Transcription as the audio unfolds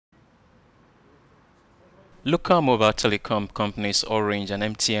Local mobile telecom companies Orange and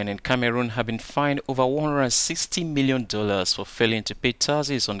MTN in Cameroon have been fined over $160 million for failing to pay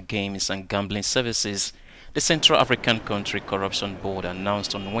taxes on games and gambling services. The Central African Country Corruption Board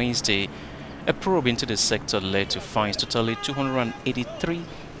announced on Wednesday a probe into the sector led to fines totaling $283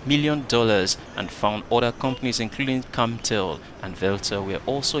 million and found other companies including Camtel and Viettel were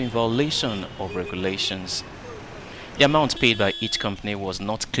also in violation of regulations. The amount paid by each company was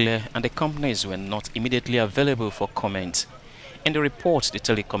not clear and the companies were not immediately available for comment. In the report, the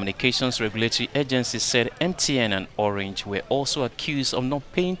Telecommunications Regulatory Agency said MTN and Orange were also accused of not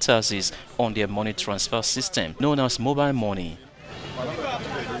paying taxes on their money transfer system, known as mobile money.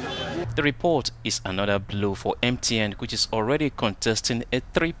 The report is another blow for MTN, which is already contesting a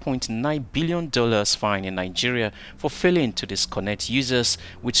 $3.9 billion fine in Nigeria for failing to disconnect users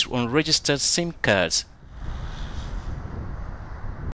with unregistered SIM cards